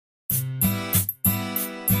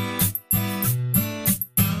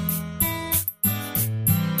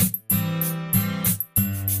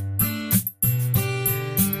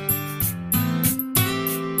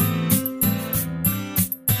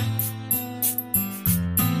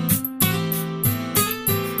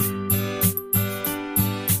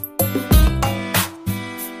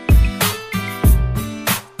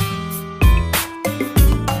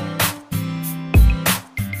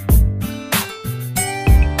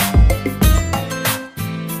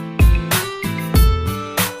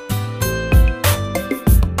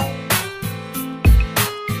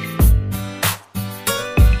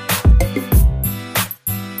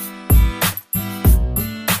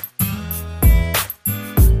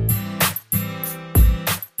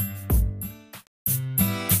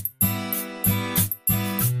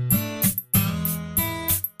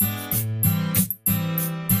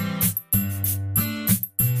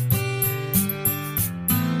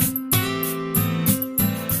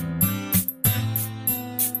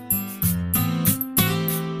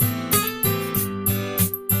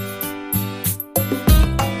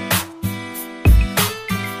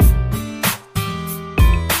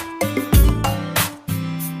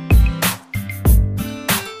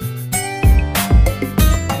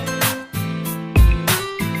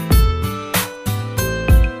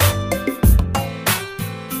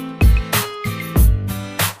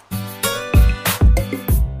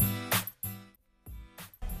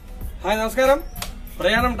Hi നമസ്കാരം.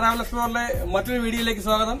 പ്രയാണം travel എക്സ്പ്ലോറിലെ മറ്റൊരു വീഡിയോയിലേക്ക്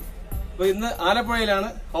സ്വാഗതം. അപ്പോൾ ഇന്ന് ആലപ്പുഴയിലാണ്,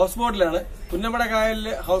 ഹൗസ് ബോട്ടിലാണ്. പുന്നമട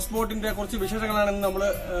കായലിലെ ഹൗസ് ബോട്ടിന്റെ കുറച്ച് വിശേഷങ്ങളാണ് ഇന്ന് നമ്മൾ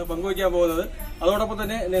പങ്കുവയ്ക്കാൻ പോകുന്നത്. അതോടൊപ്പം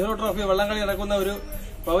തന്നെ നെഹ്റു ട്രോഫി വള്ളംകളി നടക്കുന്ന ഒരു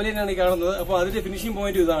പവലിയനാണ് ഈ കാണുന്നത്. അപ്പോൾ അതിന്റെ ഫിനിഷിംഗ്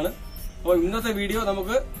പോയിന്റ് ഇതാണ്. അപ്പോൾ ഇന്നത്തെ വീഡിയോ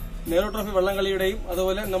നമുക്ക് നെഹ്റു ട്രോഫി വള്ളംകളിയുടെയും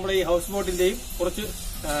അതുപോലെ നമ്മുടെ ഈ ഹൗസ് ബോട്ടിന്റെയും കുറച്ച്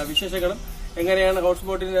വിശേഷങ്ങളും, എങ്ങനെയാണ് ഹൗസ്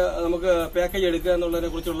ബോട്ടിന് നമുക്ക് പാക്കേജ് എടുക്കുക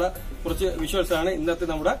എന്നുള്ളതിനെ കുറിച്ചുള്ള കുറച്ച് വിഷ്വൽസ് ആണ് ഇന്നത്തെ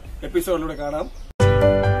നമ്മുടെ എപ്പിസോഡിലൂടെ കാണാം.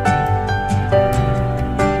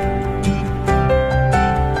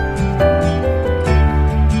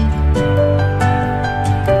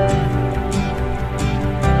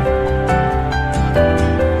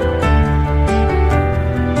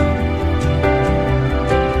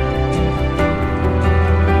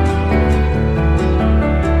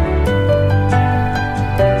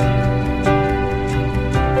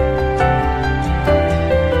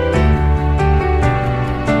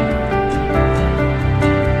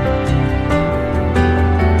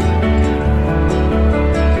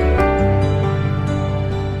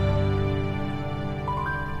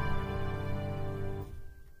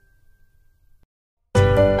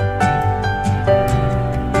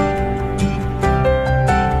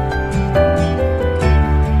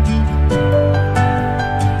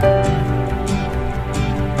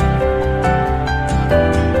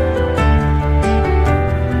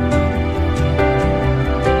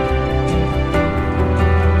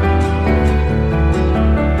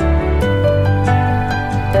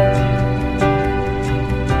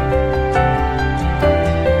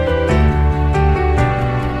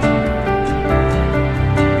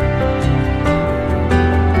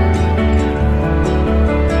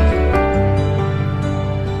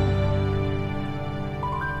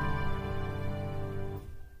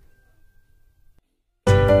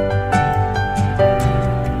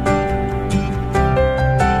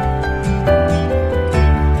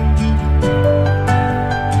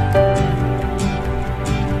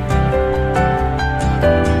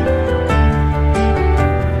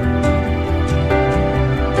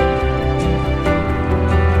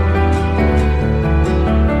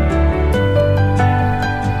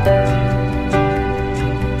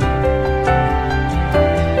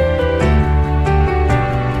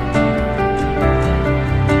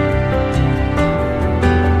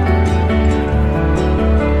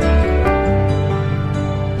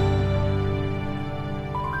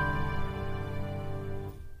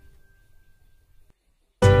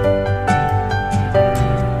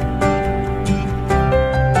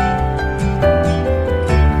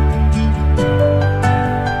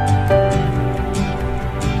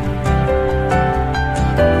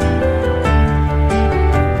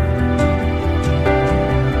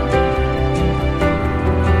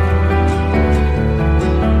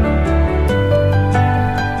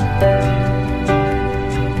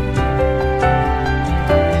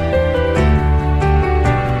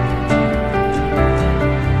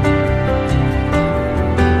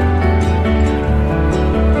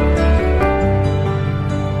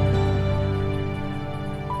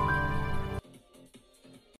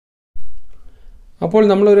 അപ്പോൾ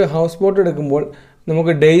നമ്മളൊരു ഹൗസ് ബോട്ട് എടുക്കുമ്പോൾ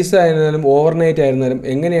നമുക്ക് ഡേയ്സ് ആയിരുന്നാലും ഓവർനൈറ്റ് ആയിരുന്നാലും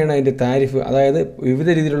എങ്ങനെയാണ് അതിൻ്റെ താരിഫ്, അതായത് വിവിധ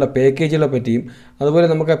രീതിയിലുള്ള പാക്കേജുകളെ പറ്റിയും അതുപോലെ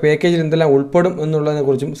നമുക്ക് ആ പാക്കേജിൽ എന്തെല്ലാം ഉൾപ്പെടും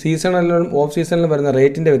എന്നുള്ളതിനെക്കുറിച്ചും സീസണിലും ഓഫ് സീസണിലും വരുന്ന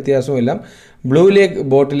റേറ്റിൻ്റെ വ്യത്യാസവും എല്ലാം ബ്ലൂ ലേക്ക്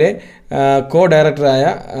ബോട്ടിലെ കോ ഡയറക്ടറായ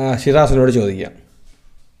ഷിറാസിനോട് ചോദിക്കാം.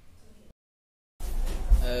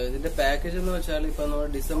 ഇതിന്റെ പാക്കേജ് എന്ന് വെച്ചാൽ ഇപ്പൊ നമ്മൾ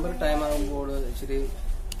ഡിസംബർ ടൈം ആകുമ്പോൾ ഇച്ചിരി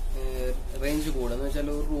റേഞ്ച് കൂടുക വെച്ചാൽ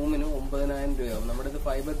ഒരു റൂമിന് 9,000 രൂപയാവും. നമ്മുടെ ഇത്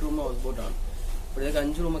 5 ബെഡ്റൂം ഹൗസ് ബോട്ടാണ്. ഇപ്പോഴത്തേക്ക്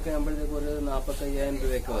 5 റൂമൊക്കെ ആകുമ്പോഴത്തേക്ക് ഒരു 45,000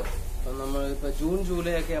 രൂപയൊക്കെ വരും. അപ്പം നമ്മൾ ഇപ്പോൾ ജൂൺ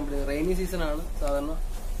ജൂലൈ ഒക്കെ ആകുമ്പോഴത്തേക്ക് റെയിനി സീസണാണ് സാധാരണ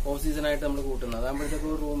ഓഫ് സീസണായിട്ട് നമ്മൾ കൂട്ടുന്നത്. അതാകുമ്പോഴത്തേക്ക്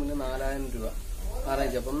ഒരു റൂമിന് 4,000 രൂപ ആ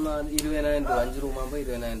റേഞ്ച്. അപ്പം 20,000 രൂപ, 5 റൂമാകുമ്പോൾ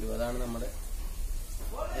 20,000 രൂപ. അതാണ് നമ്മുടെ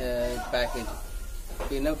പാക്കേജ്.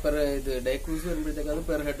 പിന്നെ ഇത് ഡേ ക്രൂസ് വരുമ്പോഴത്തേക്ക് അത്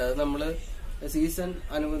പെർ ഹെഡ്, അത് നമ്മൾ സീസൺ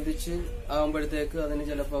അനുബന്ധിച്ച് ആകുമ്പോഴത്തേക്ക് അതിന്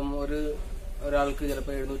ചിലപ്പം ഒരാൾക്ക്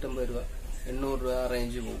ചിലപ്പോൾ 750 രൂപ 800 രൂപ ആ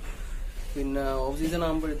റേഞ്ച് പോകും. പിന്നെ ഓഫ് സീസൺ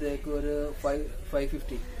ആകുമ്പോഴത്തേക്ക് ഒരു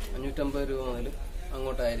 550 രൂപ മുതൽ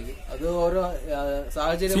അങ്ങോട്ടായിരിക്കും. അത് ഓരോ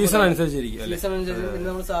സാഹചര്യം അനുസരിച്ച് പിന്നെ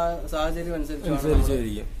നമ്മൾ സാഹചര്യം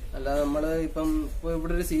അനുസരിച്ച്. അല്ലാതെ നമ്മൾ ഇപ്പൊ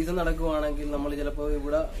ഇവിടെ ഒരു സീസൺ നടക്കുവാണെങ്കിൽ നമ്മൾ ചിലപ്പോൾ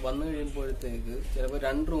ഇവിടെ വന്നു കഴിയുമ്പോഴത്തേക്ക് ചിലപ്പോൾ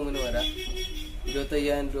 2 റൂമിന് വരാം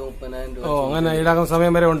 25,000 രൂപ 30,000 രൂപ അങ്ങനെ ഈടാക്കുന്ന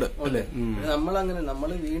സമയം വരെ ഉണ്ട്. നമ്മൾ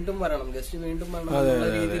വീണ്ടും വരണം, ഗസ്റ്റ് വീണ്ടും വരണം എന്നുള്ള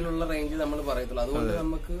രീതിയിലുള്ള റേഞ്ച് നമ്മൾ പറയത്തുള്ളൂ. അതുകൊണ്ട്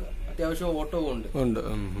നമുക്ക് അത്യാവശ്യം ഓട്ടവും ഉണ്ട്.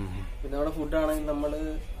 പിന്നെ അവിടെ ഫുഡ് ആണെങ്കിൽ നമ്മള്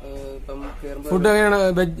ഇപ്പം ഫുഡ് എങ്ങനെയാണ്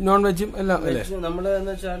നോൺ വെജും എല്ലാം നമ്മള്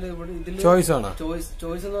എന്ന് വെച്ചാൽ ഇവിടെ ഇതിൽ ചോയ്സ്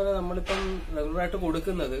എന്ന് പറഞ്ഞാൽ നമ്മളിപ്പം റെഗുലർ ആയിട്ട്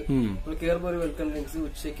കൊടുക്കുന്നത് കയറുമ്പോ ഒരു വെൽക്കം ഡ്രിങ്ക്സ്,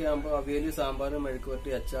 ഉച്ചയ്ക്ക് ആകുമ്പോൾ അവിയല്, സാമ്പാർ,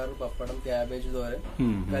 മെഴുക്കുവരട്ടി, അച്ചാർ, പപ്പടം, ക്യാബേജ് തോരൻ,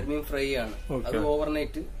 കരിമീൻ ഫ്രൈ ആണ്. അത്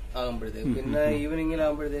ഓവർനൈറ്റ് ആകുമ്പോഴത്തേക്ക്. പിന്നെ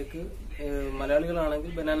ഈവനിങ്ങിലാകുമ്പോഴത്തേക്ക്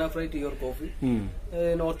മലയാളികളാണെങ്കിൽ banana fry, tea or coffee.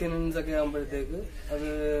 North Indians ഒക്കെ ആകുമ്പോഴത്തേക്ക് അത്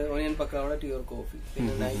onion pakkavada, tea or coffee.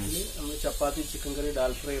 പിന്നെ നൈറ്റില് നമ്മൾ ചപ്പാത്തി, ചിക്കൻ കറി,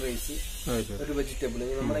 ഡാൽ ഫ്രൈ റൈസ്, ഒരു വെജിറ്റബിൾ.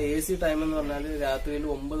 നമ്മുടെ AC ടൈം എന്ന് പറഞ്ഞാൽ രാത്രിയിൽ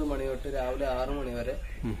 9 മണി തൊട്ട് രാവിലെ 6 മണി വരെ.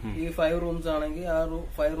 ഈ 5 റൂംസ് ആണെങ്കിൽ ആ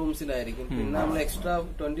 5 റൂംസിലായിരിക്കും. പിന്നെ നമ്മൾ എക്സ്ട്രാ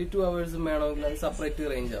 22 hours വേണമെങ്കിൽ അത്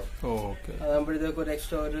സെപ്പറേറ്റ് റേഞ്ച് ആവും. അതാകുമ്പോഴത്തേക്ക് ഒരു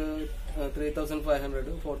എക്സ്ട്രാ ഒരു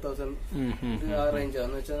 3500, 4000 ആ റേഞ്ച് ആവും.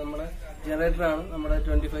 എന്ന് വെച്ചാൽ നമ്മുടെ ജനറേറ്റർ ആണ്, നമ്മുടെ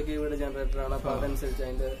 25 kV ജനറേറ്റർ ആണ്. അപ്പൊ അതനുസരിച്ച്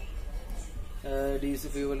അതിന്റെ ഡീസൽ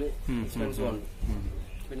ഫ്യൂവൽ എക്സ്പെൻസും ഉണ്ട്.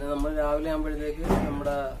 പിന്നെ നമ്മൾ രാവിലെ ആകുമ്പോഴത്തേക്ക്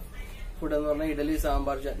നമ്മുടെ ഫുഡ് എന്ന് പറഞ്ഞാൽ ഇഡലി,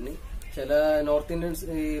 സാമ്പാർ, ചട്നി. ചില നോർത്ത് ഇന്ത്യൻസ്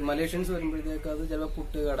ഈ മലേഷ്യൻസ് വരുമ്പോഴത്തേക്ക് അത് ചിലപ്പോൾ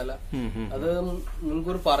പുട്ട്, കടല, അത്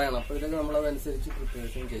മുൻകൂർ പറയണം. അപ്പോഴത്തേക്ക് നമ്മളതനുസരിച്ച്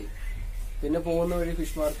പ്രിപ്പറേഷൻ ചെയ്യും. പിന്നെ പോകുന്ന വഴി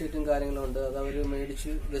ഫിഷ് മാർക്കറ്റും കാര്യങ്ങളും ഉണ്ട്. അത് അവര്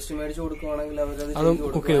ജസ്റ്റ് മേടിച്ചു കൊടുക്കുവാണെങ്കിൽ അവരത്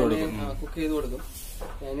കുക്ക് ചെയ്ത് കൊടുക്കും.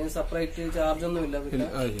 അതിന് സെപ്പറേറ്റ് ചാർജ് ഒന്നും ഇല്ല.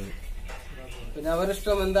 പിന്നെ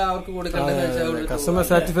അവരിഷ്ടം എന്താ അവർക്ക് കൊടുക്കേണ്ടത് കസ്റ്റമർ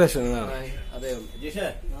സാറ്റിസ്ഫാക്ഷൻ അതേ ഉള്ളൂ.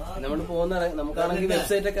 നമ്മൾ പോകുന്ന നമുക്കാണെങ്കിൽ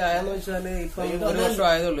വെബ്സൈറ്റ് ഒക്കെ ആയെന്ന് വെച്ചാല് ഇപ്പം 1 വർഷം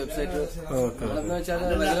ആയതുള്ളൂ വെബ്സൈറ്റ്. നമ്മളെന്ന് വെച്ചാൽ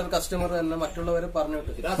റെഗുലർ കസ്റ്റമർ തന്നെ മറ്റുള്ളവരെ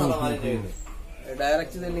പറഞ്ഞിട്ട്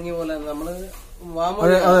ഡയറക്റ്റ് സെല്ലിങ് പോലെ നമ്മള്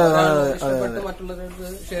ഇഷ്ടപ്പെട്ട് മറ്റുള്ളവർക്ക്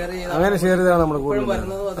ഷെയർ ചെയ്താണ്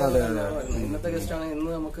വരുന്നത്. ഇന്നത്തെ ഗസ്റ്റ് ആണ്. ഇന്ന്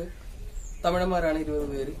നമുക്ക് തമിഴന്മാരാണ് 20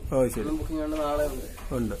 പേര്. ബുക്കിംഗ് ഉണ്ട്, നാളെ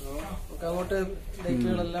ഉണ്ട്. നമുക്ക് അങ്ങോട്ട്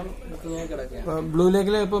ഡേറ്റുകളെല്ലാം ബുക്കിംഗ് ആയി കിടക്കുകയാണ്. ബ്ലൂ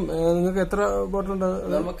ലേക്കില് ഇപ്പം നിങ്ങൾക്ക് എത്ര ബോട്ടുണ്ട്?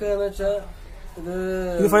 നമുക്ക് എന്ന് വെച്ചാൽ ഇത്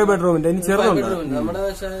 5 ബെഡ്റൂമിന്റെ നമ്മുടെ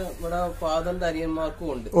വെച്ചാൽ ഇവിടെ ഫാദറിന്റെ അനിയന്മാർക്കും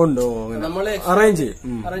ഉണ്ട്. നമ്മള് അറേഞ്ച്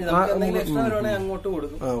നമുക്ക് എന്തെങ്കിലും എക്സ്ട്രാ വരുവാണെങ്കിൽ അങ്ങോട്ട്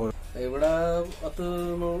കൊടുക്കും. ഇവിടെ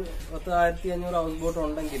 10,500 ഹൗസ് ബോട്ട്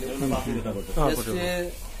ഉണ്ടെങ്കിലും ജസ്റ്റ്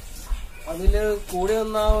അതില് കൂടി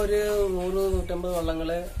വന്ന ഒരു 100-150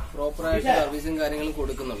 വള്ളങ്ങളെ പ്രോപ്പറായിട്ട് സർവീസും കാര്യങ്ങളും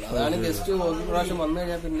കൊടുക്കുന്നുള്ളൂ. അതാണ് ഗസ്റ്റ് ഒരു പ്രാവശ്യം വന്നു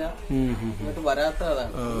കഴിഞ്ഞാൽ പിന്നെ ഇങ്ങോട്ട് വരാത്ത.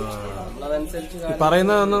 അതാണ് നമ്മളതനുസരിച്ച്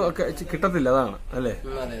പറയുന്നതൊന്നും കിട്ടത്തില്ല. അതാണ് അല്ലേ?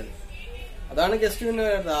 അതെ, അതാണ് ഗസ്റ്റ് പിന്നെ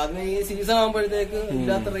വരുന്നത്. ആദ്യം ഈ സീസൺ ആകുമ്പോഴത്തേക്ക്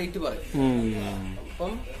ഇല്ലാത്ത റേറ്റ് പറയും.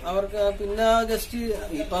 അപ്പം അവർക്ക് പിന്നെ ആ ഗസ്റ്റ്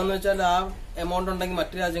ഇപ്പാന്ന് വെച്ചാൽ ആ എമൗണ്ട് ഉണ്ടെങ്കിൽ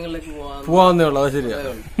മറ്റു രാജ്യങ്ങളിലേക്ക് പോവാന്നേ ഉള്ളൂ.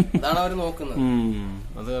 അതാണ് അവർ നോക്കുന്നത്.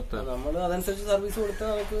 നമ്മൾ അതനുസരിച്ച് സർവീസ് കൊടുത്താൽ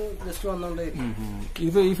നമുക്ക് ജസ്റ്റ് വന്നോണ്ടേയിരിക്കും.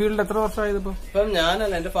 ഈ ഫീൽഡ് എത്ര വർഷമായത്? ഇപ്പം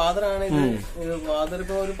ഞാനല്ല, എന്റെ ഫാദറാണ് ഇത്. ഫാദർ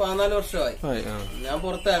ഇപ്പൊ ഒരു 14 വർഷമായി. ഞാൻ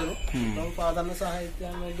പുറത്തായിരുന്നു. അപ്പം ഫാദറിനെ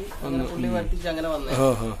സഹായിക്കാൻ വേണ്ടി അങ്ങനെ പുള്ളി പഠിപ്പിച്ച് അങ്ങനെ വന്നേ.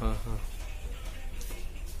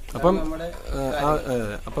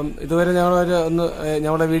 അപ്പം ഇതുവരെ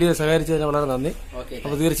ഞങ്ങളുടെ വീഡിയോ സഹകരിച്ചതിന് വളരെ നന്ദി.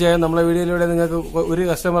 അപ്പൊ തീർച്ചയായും നമ്മളെ വീഡിയോയിലൂടെ നിങ്ങൾക്ക് ഒരു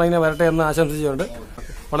കസ്റ്റമർ ഇങ്ങനെ വരട്ടെ എന്ന് ആശംസിച്ചുകൊണ്ട്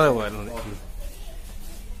വളരെ ഉപകാരം. നന്ദി.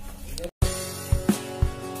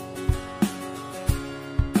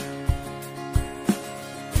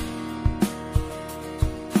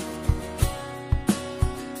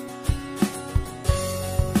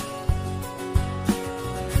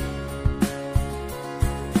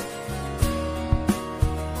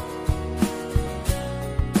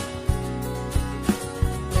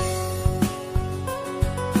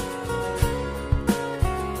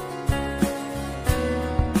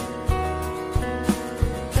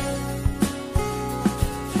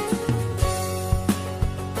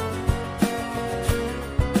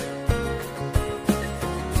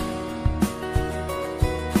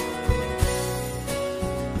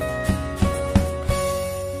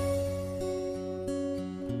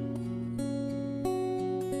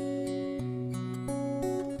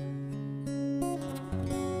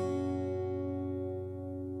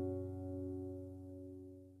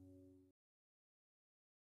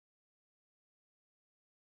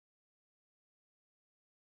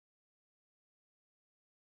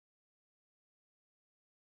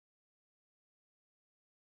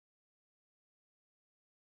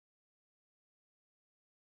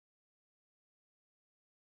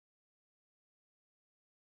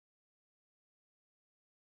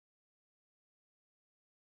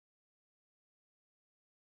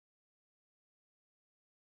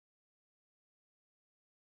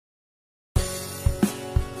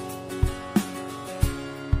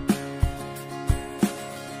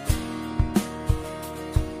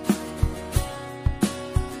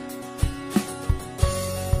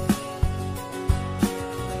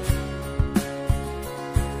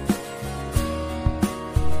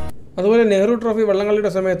 അതുപോലെ നെഹ്റു ട്രോഫി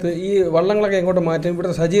വള്ളംകളിയുടെ സമയത്ത് ഈ വള്ളങ്ങളൊക്കെ എങ്ങോട്ട് മാറ്റും?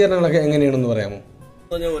 ഇവിടുത്തെ സജ്ജീകരണങ്ങളൊക്കെ എങ്ങനെയാണെന്ന് പറയാമോ?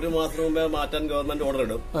 ഒരു മാസം മുമ്പേ മാറ്റാൻ ഗവൺമെന്റ് ഓർഡർ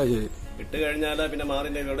ഇടും. വിട്ട് കഴിഞ്ഞാൽ പിന്നെ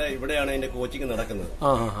മാറിന്റെ ഇവിടെയാണ് അതിന്റെ കോച്ചിങ് നടക്കുന്നത്.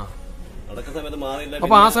 നടക്കുന്ന സമയത്ത് മാറിയില്ല.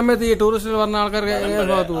 അപ്പൊ ആ സമയത്ത് ഈ ടൂറിസ്റ്റുകൾ പറഞ്ഞ ആൾക്കാർക്ക്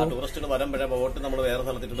ടൂറിസ്റ്റുകൾ വരുമ്പോഴേ ബോട്ട് നമ്മൾ വേറെ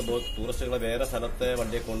സ്ഥലത്തിട്ട് ടൂറിസ്റ്റുകളെ വേറെ സ്ഥലത്തെ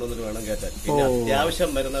വണ്ടിയെ കൊണ്ടുവന്നിട്ട് വേണം കയറ്റാൻ. പിന്നെ അത്യാവശ്യം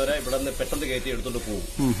വരുന്നവരെ ഇവിടെ നിന്ന് പെട്ടെന്ന് കയറ്റി എടുത്തോണ്ട് പോകും.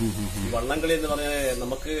 ഈ വള്ളംകളി എന്ന് പറഞ്ഞാൽ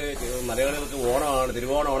നമുക്ക് മലയാളികൾക്ക് ഓണമാണ്,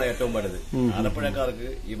 തിരുവോണമാണ് ഏറ്റവും വലുത്. ആലപ്പുഴക്കാർക്ക്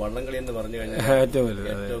ഈ വള്ളംകളി എന്ന് പറഞ്ഞു കഴിഞ്ഞാൽ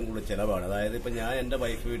ഏറ്റവും കൂടുതൽ ചെലവാണ്. അതായത് ഇപ്പൊ ഞാൻ എന്റെ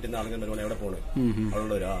വൈഫ് വീട്ടിൽ നിന്ന് ആളുകൾ വരുവാണെങ്കിൽ എവിടെ പോണേ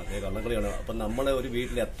അവളുള്ളവരാ വള്ളംകളിയാണ്. അപ്പൊ നമ്മളെ ഒരു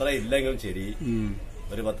വീട്ടിൽ എത്ര ഇല്ലെങ്കിലും ശരി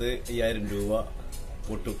ഒരു 10,000 രൂപ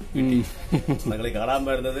പൊട്ടും കിട്ടി. വള്ളംകളി കാണാൻ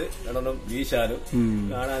വരുന്നത് രണ്ടെണ്ണം വീശാനും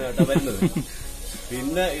കാണാനായിട്ടാണ് വരുന്നത്.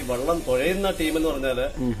 പിന്നെ ഈ വള്ളം തുഴയുന്ന ടീം എന്ന് പറഞ്ഞാല്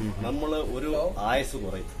നമ്മള് ഒരു ആയുസ്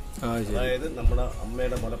കുറയും. അതായത് നമ്മുടെ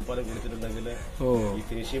അമ്മയുടെ മുലപ്പാല് കുടിച്ചിട്ടുണ്ടെങ്കിൽ ഈ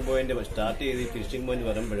ഫിനിഷിംഗ് പോയിന്റ് സ്റ്റാർട്ട് ചെയ്ത് ഈ ഫിനിഷിംഗ് പോയിന്റ്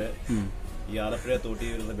വരുമ്പോഴേ ഈ ആലപ്പുഴ തോട്ടി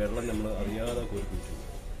വരുന്ന വെള്ളം നമ്മൾ അറിയാതെ കുറിപ്പിച്ചു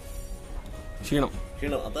ക്ഷീണം.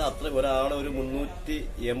 അത് അത്ര ഒരാളെ ഒരു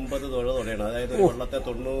 380 തുഴയാണ്. അതായത് വള്ളത്തെ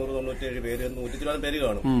 90-97 പേര് 100 പേര്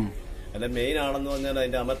കാണും. അല്ല മെയിൻ ആണെന്ന് പറഞ്ഞാൽ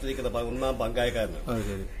അതിന്റെ അമർത്തിരിക്കുന്ന 1-ാം പങ്കായക്കാരന്.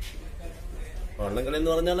 വള്ളംകളി എന്ന്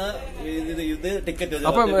പറഞ്ഞാല് ഇത് ടിക്കറ്റ്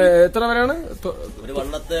എത്ര പേരാണ്? ഒരു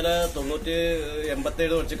വള്ളത്തില്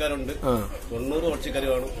 87 പക്ഷിക്കാരുണ്ട്, 90 പക്ഷിക്കാർ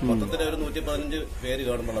കാണും. മൊത്തത്തില് ഒരു 115 പേര്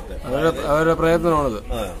കാണും വള്ളത്തെ. അവരുടെ പ്രയത്നമാണത്.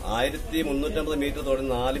 1350 മീറ്റർ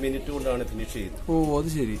തുടങ്ങി 4 മിനിറ്റ് കൊണ്ടാണ് ഫിനിഷ് ചെയ്യുന്നത്. ഓ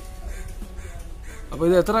അത് ശരി. അപ്പൊ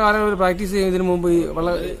ഇത് എത്ര കാലം പ്രാക്ടീസ് ചെയ്യും ഇതിനു മുമ്പ്? ഈ പല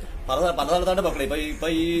സ്ഥലത്തായിട്ട് മക്കളെ ഇപ്പൊ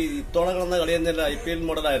ഈ ഇത്തോളം കിടന്ന കളി തന്നെ IPL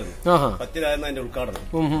മോഡലായിരുന്നു. 10-ലായിരുന്നു അതിന്റെ ഉദ്ഘാടനം.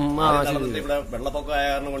 ഇവിടെ വെള്ളപ്പൊക്കം ആയ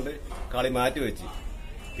കാരണം കൊണ്ട് കളി മാറ്റിവെച്ച്.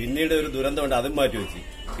 പിന്നീട് ഒരു ദുരന്തമുണ്ട്, അതും മാറ്റിവെച്ച്.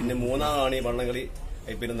 പിന്നെ 3-ാമാണ് ഈ വള്ളംകളി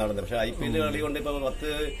IPL നടന്നത്. പക്ഷെ IPL കളി കൊണ്ട് ഇപ്പൊ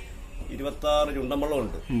 26 ചുണ്ടൻവള്ളം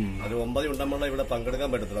ഉണ്ട്. അത് 9 ചുണ്ടൻവള്ളം ഇവിടെ പങ്കെടുക്കാൻ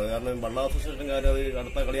പറ്റത്തില്ല. കാരണം വള്ള അസോസിയേഷൻകാർ അത്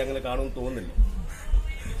അടുത്ത കളി അങ്ങനെ കാണുമെന്ന് തോന്നുന്നില്ല.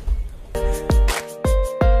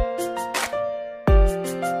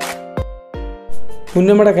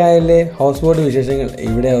 പുന്നമട കായലിലെ ഹൗസ് ബോട്ട് വിശേഷങ്ങൾ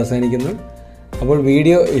ഇവിടെ അവസാനിക്കുന്നു. അപ്പോൾ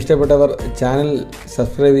വീഡിയോ ഇഷ്ടപ്പെട്ടവർ ചാനൽ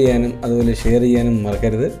സബ്സ്ക്രൈബ് ചെയ്യാനും അതുപോലെ ഷെയർ ചെയ്യാനും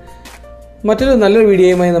മറക്കരുത്. മറ്റൊരു നല്ലൊരു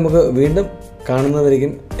വീഡിയോയുമായി നമുക്ക് വീണ്ടും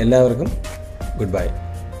കാണുന്നവരേക്കും എല്ലാവർക്കും ഗുഡ് ബൈ.